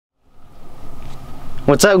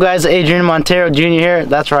What's up guys, Adrian Montero Jr. here.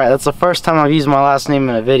 That's right, that's the first time I've used my last name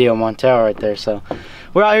in a video, Montero right there. So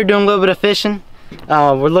we're out here doing a little bit of fishing.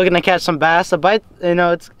 We're looking to catch some bass. The bite, you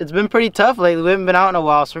know, it's been pretty tough lately. We haven't been out in a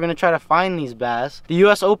while, so we're gonna try to find these bass. The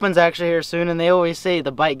US Open's actually here soon, and they always say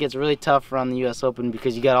the bite gets really tough around the US Open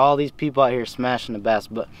because you got all these people out here smashing the bass.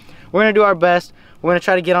 But we're gonna do our best. We're gonna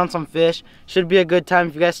try to get on some fish. Should be a good time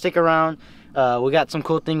if you guys stick around. We got some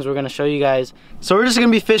cool things we're gonna show you guys. So we're just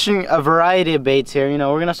gonna be fishing a variety of baits here. You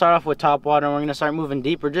know, we're gonna start off with top water and we're gonna start moving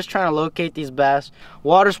deep. We're just trying to locate these bass.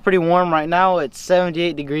 Water's pretty warm right now. It's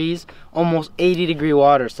 78 degrees, almost 80-degree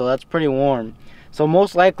water, so that's pretty warm. So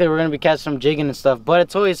most likely we're gonna be catching some jigging and stuff, but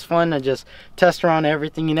it's always fun to just test around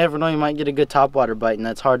everything. You never know, you might get a good topwater bite, and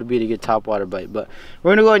that's hard to beat a good topwater bite. But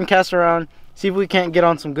we're gonna go ahead and cast around, see if we can't get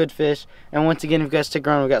on some good fish. And once again, if you guys stick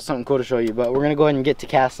around, we got something cool to show you. But we're gonna go ahead and get to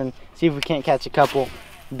casting, see if we can't catch a couple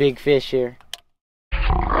big fish here.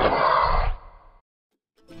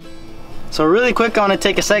 So really quick, I want to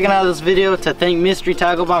take a second out of this video to thank Mystery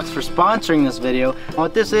Tackle Box for sponsoring this video. And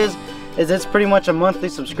what this is it's pretty much a monthly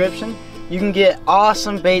subscription. You can get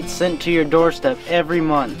awesome baits sent to your doorstep every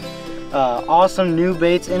month. Awesome new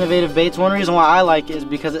baits, innovative baits. One reason why I like it is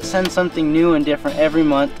because it sends something new and different every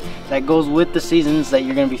month that goes with the seasons that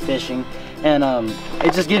you're going to be fishing. And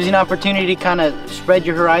it just gives you an opportunity to kind of spread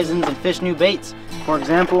your horizons and fish new baits. For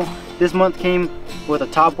example, this month came with a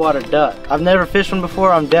topwater duck. I've never fished one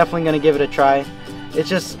before. I'm definitely going to give it a try. It's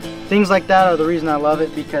just things like that are the reason I love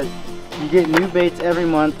it, because you get new baits every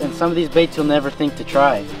month, and some of these baits you'll never think to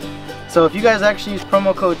try. So if you guys actually use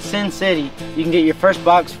promo code Sin City, you can get your first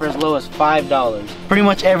box for as low as $5. Pretty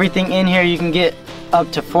much everything in here you can get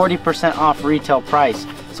up to 40% off retail price.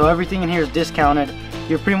 So everything in here is discounted.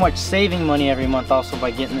 You're pretty much saving money every month also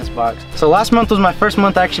by getting this box. So last month was my first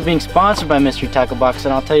month actually being sponsored by Mystery Tackle Box,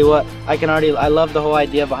 and I'll tell you what, I love the whole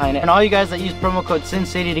idea behind it. And all you guys that use promo code Sin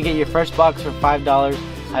City to get your first box for $5,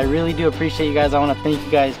 I really do appreciate you guys. I want to thank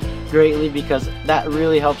you guys greatly, because that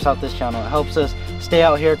really helps out this channel. It helps us stay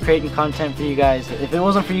out here creating content for you guys. If it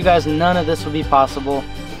wasn't for you guys, none of this would be possible,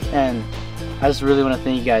 and I just really want to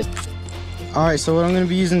thank you guys. Alright, so what I'm going to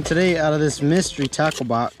be using today out of this Mystery Tackle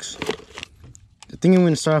Box, I think I'm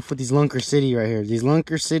going to start off with these Lunker City right here. These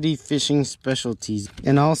Lunker City fishing specialties.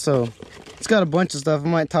 And also, it's got a bunch of stuff. I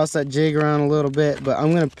might toss that jig around a little bit, but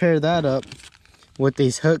I'm going to pair that up with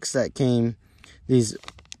these hooks that came. These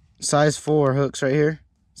size 4 hooks right here.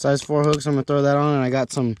 Size 4 hooks, I'm going to throw that on, and I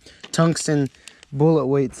got some tungsten bullet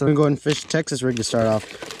weights. So I'm going to go ahead and fish Texas rig to start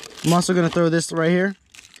off. I'm also going to throw this right here.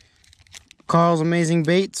 Carl's Amazing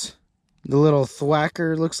Baits. The little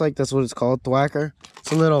thwacker, looks like that's what it's called, thwacker.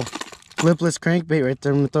 It's a little flipless crankbait right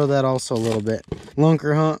there. I'm going to throw that also a little bit.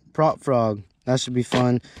 Lunker Hunt Prop Frog. That should be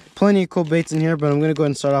fun. Plenty of cool baits in here, but I'm going to go ahead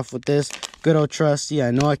and start off with this. Good old trusty.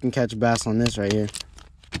 I know I can catch bass on this right here.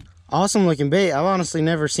 Awesome looking bait. I've honestly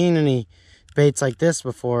never seen any baits like this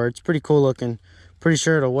before. It's pretty cool looking. Pretty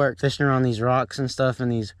sure it'll work. Fishing around these rocks and stuff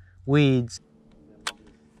and these weeds.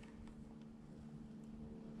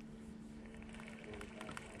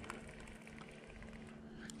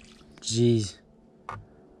 Jeez.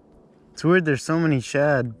 It's weird there's so many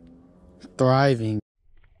shad thriving.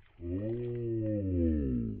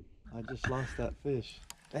 I just lost that fish.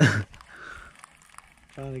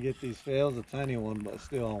 Trying to get these fails, a tiny one, but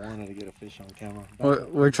still I wanted to get a fish on camera.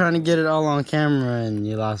 We're trying to get it all on camera and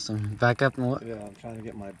you lost them. Back up and what? Yeah, I'm trying to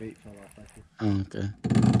get my bait fell off. Oh,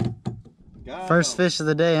 okay. First fish of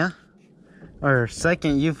the day, huh? Or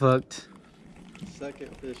second you've hooked.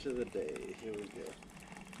 Second fish of the day. Here we go.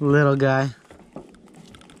 Little guy.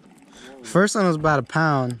 First one was about a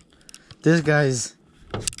pound. This guy's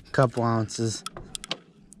a couple ounces.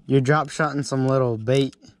 You're drop shotting some little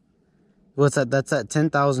bait. What's that? That's at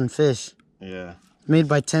 10,000 fish. Yeah. Made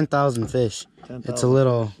by 10,000 fish. 10, it's a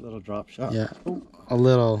little drop shot. Yeah. A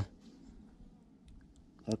little.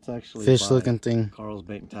 That's actually fish looking thing. Carl's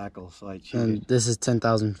Bait and Tackle, so I cheated. And this is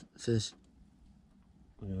 10,000 fish.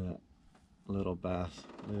 Look at that little bass.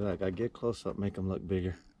 Look at that guy. Get close up, make him look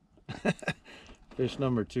bigger. Fish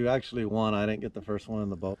number 2. Actually 1. I didn't get the first one in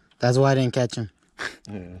the boat. That's why I didn't catch him.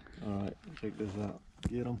 Yeah. All right. Check this out.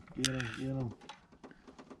 Get him. Get him. Get him.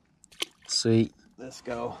 Sweet. Let's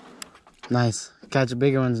go. Nice. Catch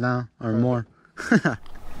bigger ones now, or more.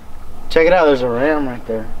 Check it out, there's a ram right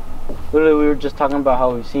there. Literally, we were just talking about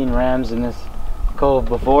how we've seen rams in this cove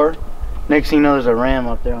before. Next thing you know, there's a ram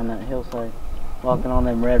up there on that hillside, walking on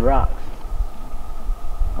them red rocks.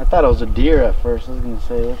 I thought it was a deer at first. I was gonna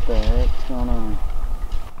say, what the heck's going on?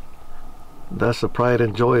 That's the pride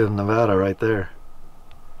and joy of Nevada right there.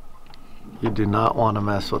 You do not want to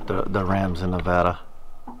mess with the rams in Nevada.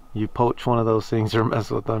 You poach one of those things or mess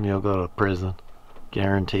with them, you'll go to prison.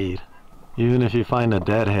 Guaranteed. Even if you find a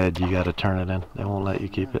dead head, you got to turn it in. They won't let you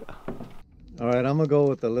keep it. All right, I'm gonna go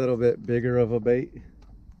with a little bit bigger of a bait.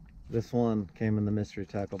 This one came in the mystery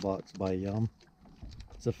tackle box by Yum.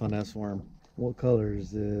 It's a finesse worm. What color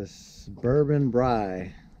is this? Bourbon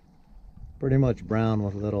Bry. Pretty much brown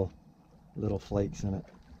with little flakes in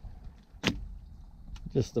it.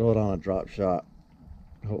 Just throw it on a drop shot.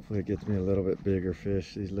 Hopefully it gets me a little bit bigger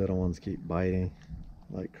fish. These little ones keep biting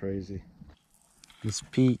like crazy. This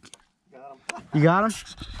peak. Got him. You got him?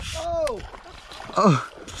 Oh!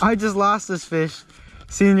 Oh, I just lost this fish.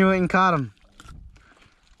 Seeing you went and caught him.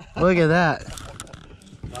 Look at that.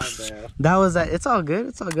 My bad. That was that. It's all good.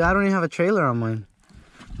 It's all good. I don't even have a trailer on mine.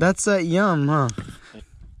 That's that Yum, huh?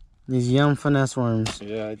 These Yum finesse worms.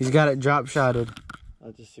 Yeah. He's got it drop shotted.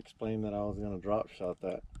 I just explained that I was gonna drop shot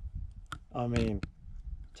that. I mean,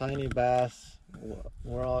 tiny bass.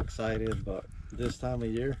 We're all excited, but this time of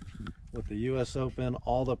year, with the U.S. Open,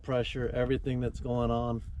 all the pressure, everything that's going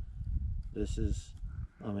on, this is,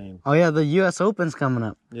 I mean. Oh yeah, the U.S. Open's coming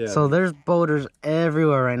up. Yeah. So there's boaters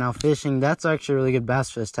everywhere right now fishing. That's actually really good bass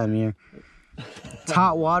for this time of year. It's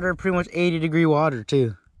hot water, pretty much 80-degree water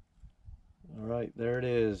too. All right, there it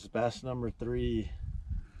is, bass number 3.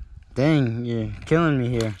 Dang, you're killing me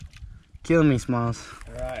here. Killing me, Smiles.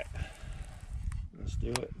 All right, let's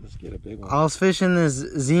do it. Let's get a big one. I was fishing this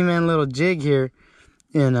Z-Man little jig here,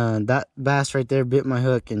 and that bass right there bit my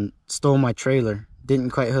hook and stole my trailer.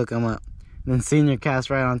 Didn't quite hook him up. And then Senior cast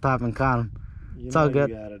right on top and caught him. It's all good.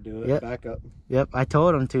 You gotta do it. Yep. Back up. Yep, I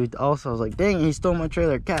told him to. Also, I was like, dang, he stole my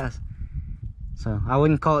trailer cast. So I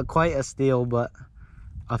wouldn't call it quite a steal, but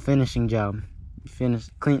a finishing job.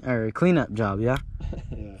 Cleanup job, yeah?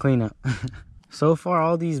 Yeah. Cleanup. So far,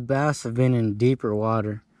 all these bass have been in deeper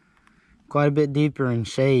water. Quite a bit deeper in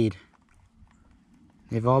shade.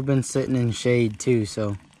 They've all been sitting in shade too,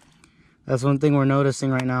 so that's one thing we're noticing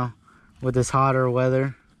right now with this hotter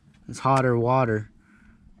weather. It's hotter weather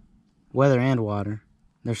and water.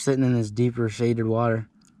 They're sitting in this deeper shaded water.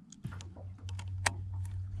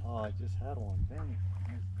 Oh, I just had one. Dang it.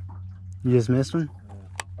 You just missed one?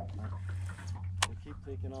 Yeah. They keep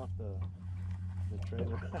taking off the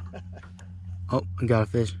trailer. Oh, I got a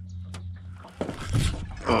fish.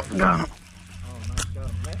 Oh, got him. Oh, nice, got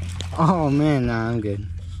him, man. Oh man, nah, I'm good.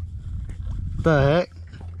 What the heck?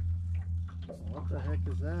 What the heck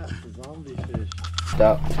is that? It's a zombie fish.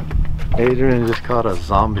 Stop. Adrian just caught a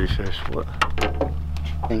zombie fish. What?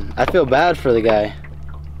 I feel bad for the guy.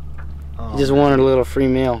 Oh, He just wanted a little free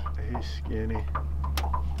meal. he's skinny.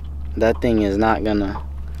 That thing is not gonna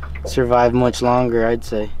survive much longer, I'd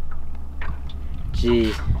say.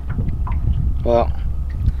 Jeez. Well,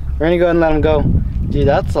 we're gonna go ahead and let him go. Dude,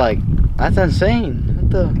 that's insane. What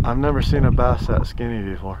the? I've never seen a bass that skinny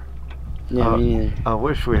before. Yeah, me neither. I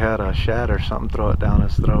wish we had a shad or something throw it down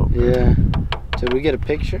his throat. Yeah. Did we get a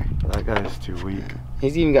picture? That guy's too weak.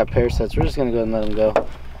 He's even got parasites. We're just gonna go ahead and let him go.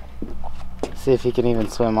 See if he can even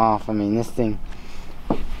swim off. I mean, this thing.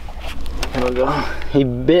 Here we go. He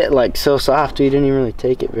bit like so soft, he didn't even really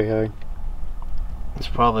take it very hard. That's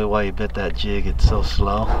probably why he bit that jig. It's so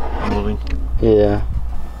slow moving. Yeah.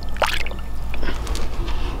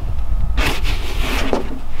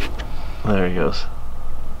 There he goes.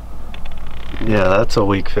 Yeah, that's a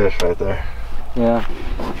weak fish right there. Yeah.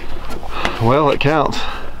 Well, it counts.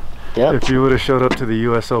 Yep. If you would have showed up to the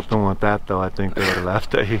U.S. Open with that, though, I think they would have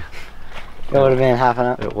laughed at you. It would have been half an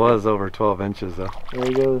hour. It was over 12 inches, though. There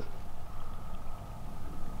he goes.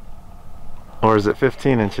 Or is it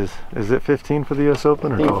 15 inches? Is it 15 for the U.S.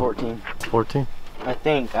 Open or I think 12? 14. 14? I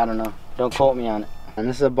think. I don't know. Don't quote me on it. And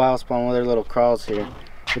this is a biospawn with their little crawls here.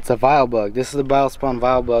 It's a vile bug. This is the biospawn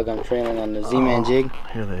vile bug I'm trailing on the Z-Man jig.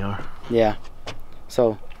 Here they are. Yeah.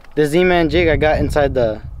 So this Z-Man jig I got inside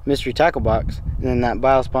the mystery tackle box, and then that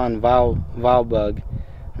biospawn vile bug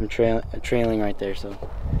I'm trailing right there. So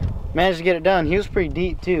managed to get it done. He was pretty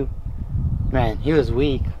deep too. Man, he was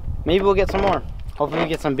weak. Maybe we'll get some more. Hopefully we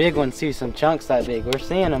get some big ones too, some chunks that big. We're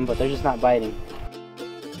seeing them, but they're just not biting.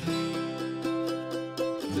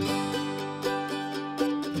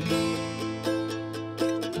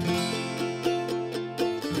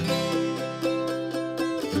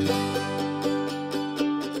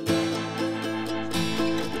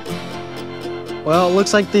 Well, it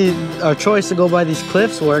looks like our choice to go by these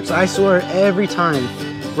cliffs works. I swear every time,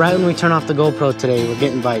 right when we turn off the GoPro today, we're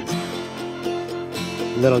getting bites.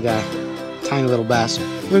 Little guy, tiny little bastard.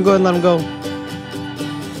 We're gonna go ahead and let him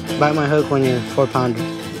go. Bite my hook when you're 4-pounder.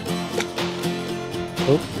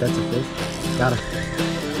 Oh, that's a fish. Got him.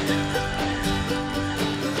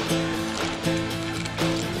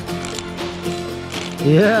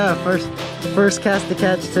 Yeah, first cast to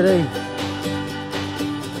catch today.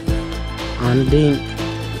 On a dink.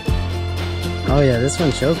 Oh yeah, this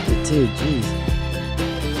one choked it too, jeez.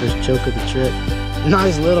 First choke of the trip.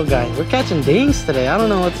 Nice little guy. We're catching dinks today. I don't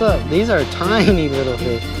know what's up. These are tiny little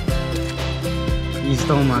fish. You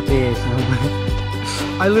stole my fish.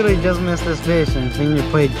 I literally just missed this fish and Senior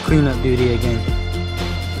played cleanup duty again.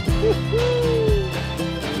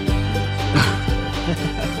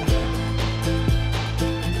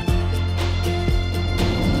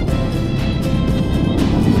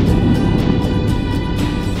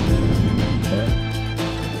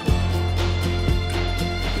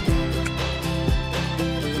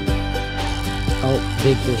 Oh,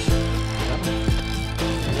 big fish.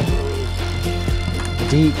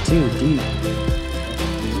 Deep too, deep.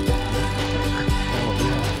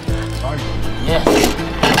 Yes.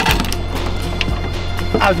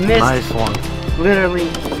 I've missed nice one. Literally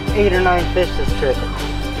 8 or 9 fish this trip.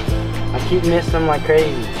 I keep missing them like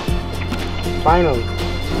crazy. Finally.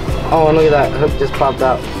 Oh, and look at that, hook just popped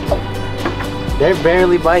out. They're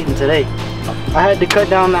barely biting today. I had to cut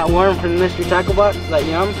down that worm from the mystery tackle box, that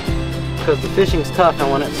yum, because the fishing's tough,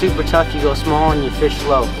 and when it's super tough, you go small and you fish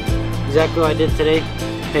slow. Exactly what I did today.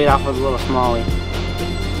 Paid off with a little smallie.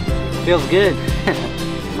 Feels good.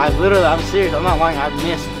 I'm serious, I'm not lying, I've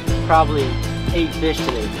missed probably 8 fish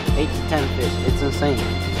today. 8 to 10 fish, it's insane.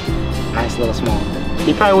 Nice little small.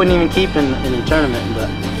 You probably wouldn't even keep in the tournament, but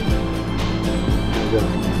there you go.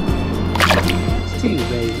 It's 2,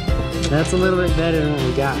 baby. That's a little bit better than what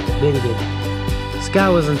we got. Big. This guy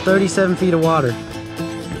was in 37 feet of water.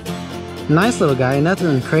 Nice little guy,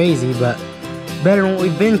 nothing crazy, but better than what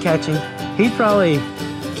we've been catching. He'd probably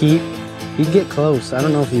keep. He'd get close. I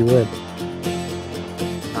don't know if he would.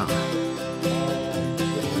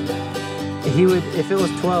 He would, if it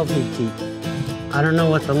was 12, he'd keep. I don't know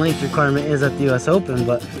what the length requirement is at the US Open,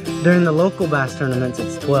 but during the local bass tournaments,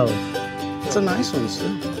 it's 12. It's a nice one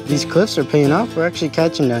still. These cliffs are paying off. We're actually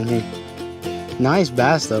catching down here. Nice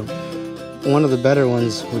bass though. One of the better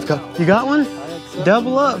ones we've got. You got one?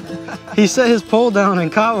 Double up. He set his pole down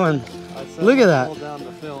and caught one. Look at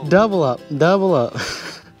that. Double up, double up.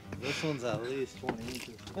 This one's at least 20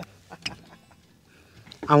 inches.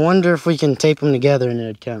 I wonder if we can tape them together and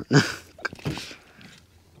it'd count.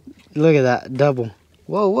 Look at that, double.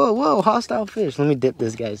 Whoa, whoa, whoa, hostile fish. Let me dip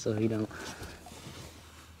this guy so he don't.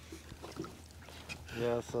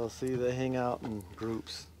 Yeah, so see, they hang out in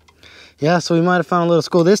groups. Yeah, so we might have found a little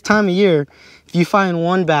school. This time of year, if you find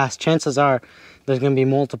one bass, chances are there's gonna be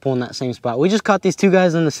multiple in that same spot. We just caught these 2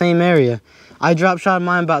 guys in the same area. I drop shot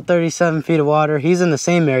mine about 37 feet of water. He's in the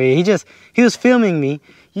same area. He was filming me.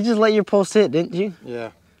 You just let your pole sit, didn't you?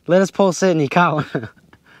 Yeah. Let his pole sit and he caught one.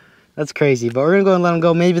 That's crazy, but we're gonna go and let him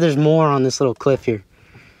go. Maybe there's more on this little cliff here.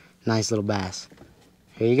 Nice little bass.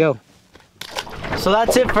 Here you go. So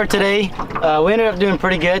that's it for today. We ended up doing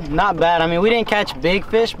pretty good. Not bad. I mean, we didn't catch big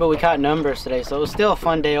fish, but we caught numbers today, so it was still a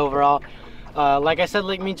fun day overall. Like I said,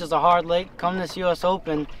 Lake Meech is a hard lake. Come this US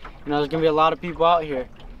Open, you know, there's gonna be a lot of people out here.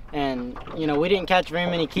 And, you know, we didn't catch very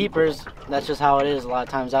many keepers. That's just how it is a lot of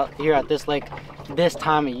times out here at this lake this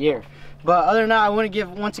time of year. But other than that, I want to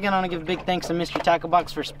give, once again, I want to give a big thanks to Mystery Tackle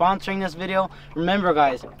Box for sponsoring this video. Remember,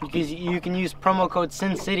 guys, because you can use promo code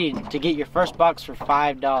Sin City to get your first box for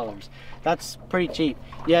 $5. That's pretty cheap.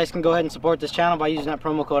 You guys can go ahead and support this channel by using that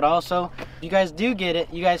promo code also. If you guys do get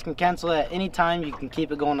it, you guys can cancel it at any time. You can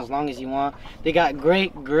keep it going as long as you want. They got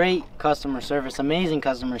great customer service, amazing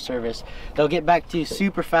customer service. They'll get back to you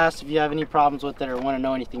super fast if you have any problems with it or want to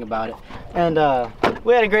know anything about it. And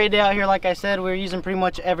we had a great day out here. Like I said, we were using pretty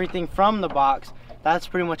much everything from the box. That's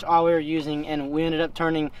pretty much all we were using, and we ended up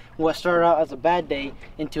turning what started out as a bad day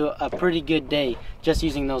into a pretty good day just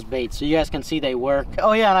using those baits. So you guys can see they work.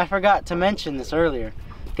 Oh yeah, and I forgot to mention this earlier.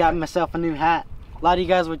 Got myself a new hat. A lot of you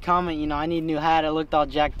guys would comment, you know, I need a new hat. It looked all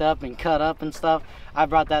jacked up and cut up and stuff. I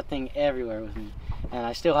brought that thing everywhere with me, and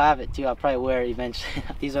I still have it too. I'll probably wear it eventually.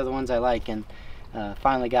 These are the ones I like, and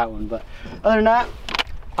finally got one. But other than that,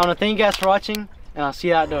 I want to thank you guys for watching, and I'll see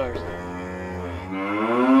you outdoors.